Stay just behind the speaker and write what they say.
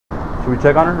Should we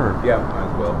check on her? Or? Yeah, might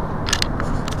as well.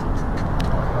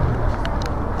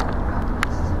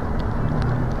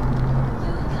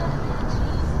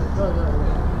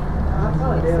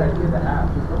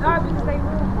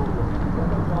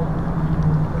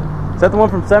 Is that the one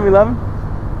from 7-Eleven?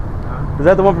 Is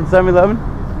that the one from 7-Eleven?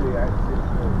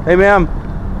 Hey, ma'am.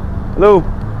 Hello.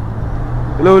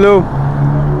 Hello, hello.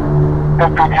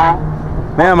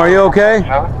 Ma'am, are you okay? Do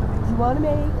you want to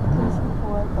make a police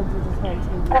report or do you just want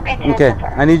to take Okay.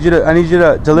 I need you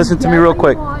to listen to me real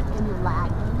quick.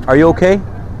 Are you okay?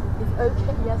 It's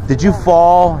okay, yes. Did you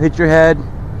fall, hit your head?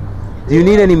 Do you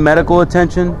need any medical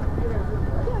attention?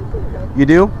 You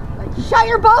do? Like, shut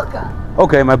your boca!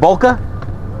 Okay, my Volca?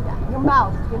 Yeah, your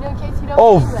mouth. You know, in case you don't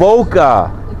Oh, English. Voca.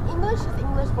 Like, English is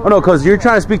English. Oh no, because you're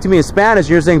trying to speak to me in Spanish,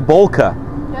 you're saying Volca.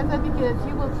 Yes, because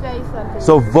you will say something.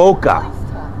 So Voca.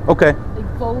 Okay. Like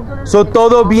vulgar. So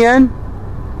todo bien?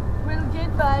 Really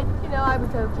good, but, you know, I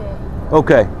was okay.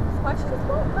 Okay. Watch this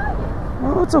one, buddy.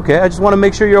 Well, it's okay. I just want to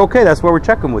make sure you're okay. That's why we're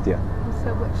checking with you.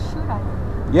 So what should I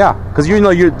do? Yeah, because you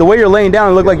know, the way you're laying down,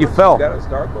 it looked like you fell. Got a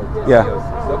Starbucks. Yeah.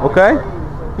 Okay.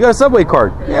 You got a Subway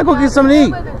card. Yeah, go get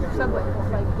something to eat. Subway,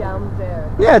 it's like down there.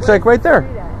 Yeah, it's like right there.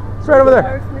 It's right over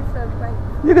there.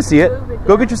 You can see it.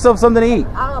 Go get yourself something to eat.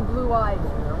 I'm a blue eyes, you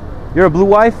know. You're a blue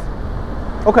wife?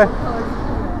 Okay.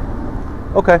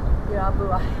 Okay. Yeah, I'm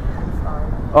blue eyes. I'm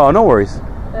sorry. Oh, no worries.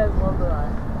 There's one blue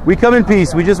eye. We come in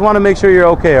peace. We just want to make sure you're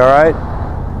okay, all right?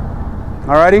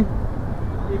 All righty?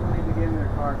 People need to get in their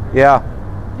car. Yeah.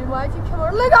 Dude, why'd you come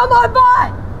over? Look on my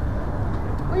butt!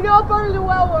 We know better than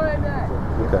well where I'm at.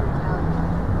 Okay.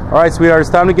 All right, sweetheart. It's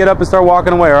time to get up and start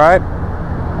walking away, all right?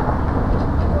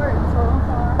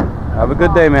 Have a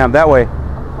good day, ma'am. That way.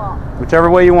 Whichever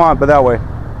way you want, but that way.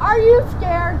 Are you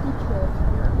scared? You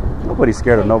Nobody's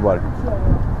scared of nobody.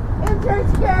 If you're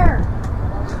scared.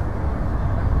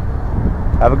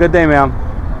 Have a good day, ma'am.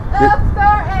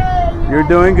 You're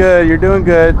doing good. You're doing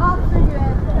good.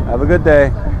 Have a good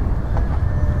day.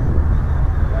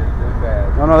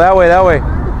 No, that way, that way.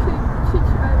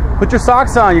 Put your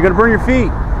socks on. You're going to burn your feet.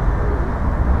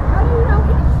 How do you know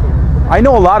anything? I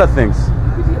know a lot of things.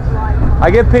 I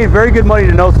get paid very good money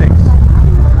to know things.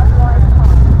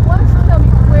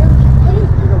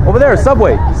 Over there,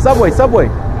 Subway. Subway, Subway.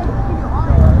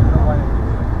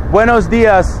 Buenos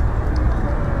dias.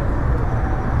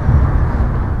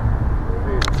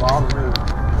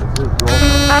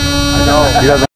 I know. He doesn't